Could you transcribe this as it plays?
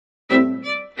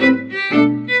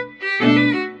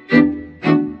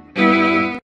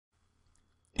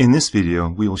In this video,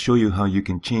 we will show you how you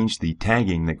can change the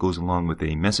tagging that goes along with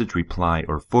a message reply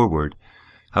or forward,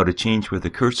 how to change where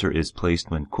the cursor is placed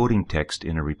when quoting text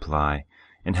in a reply,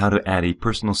 and how to add a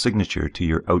personal signature to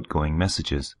your outgoing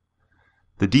messages.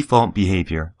 The default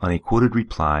behavior on a quoted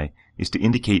reply is to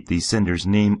indicate the sender's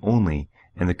name only,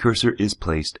 and the cursor is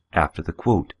placed after the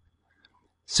quote.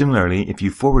 Similarly, if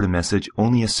you forward a message,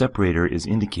 only a separator is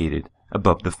indicated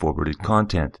above the forwarded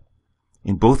content.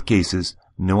 In both cases,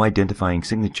 no identifying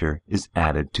signature is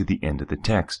added to the end of the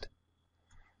text.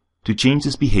 To change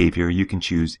this behavior, you can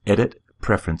choose Edit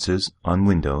Preferences on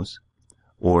Windows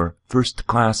or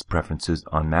FirstClass Preferences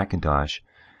on Macintosh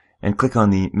and click on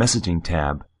the Messaging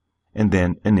tab and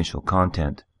then Initial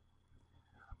Content.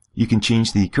 You can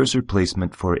change the cursor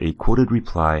placement for a quoted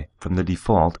reply from the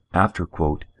default after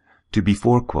quote to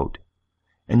before quote,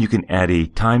 and you can add a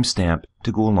timestamp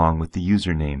to go along with the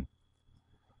username.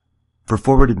 For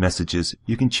forwarded messages,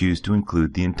 you can choose to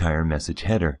include the entire message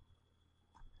header.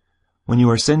 When you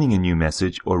are sending a new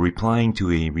message or replying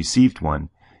to a received one,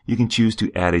 you can choose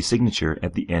to add a signature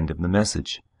at the end of the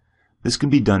message. This can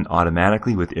be done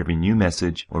automatically with every new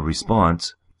message or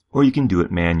response, or you can do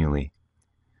it manually.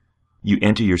 You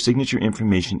enter your signature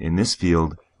information in this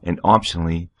field and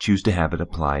optionally choose to have it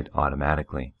applied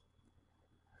automatically.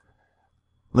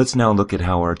 Let's now look at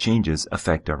how our changes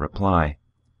affect our reply.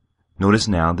 Notice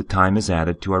now the time is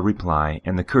added to our reply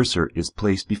and the cursor is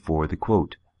placed before the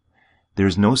quote. There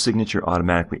is no signature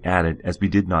automatically added as we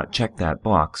did not check that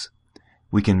box.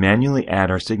 We can manually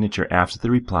add our signature after the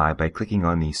reply by clicking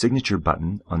on the Signature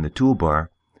button on the toolbar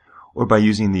or by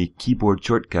using the keyboard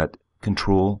shortcut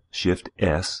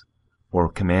Ctrl-Shift-S or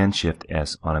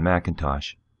Command-Shift-S on a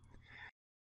Macintosh.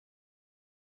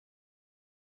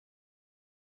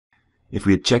 If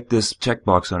we had checked this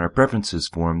checkbox on our Preferences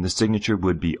form, the signature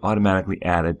would be automatically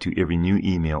added to every new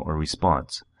email or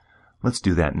response. Let's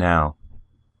do that now.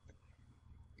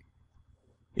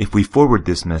 If we forward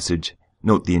this message,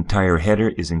 note the entire header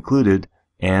is included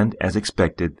and, as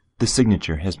expected, the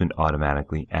signature has been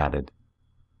automatically added.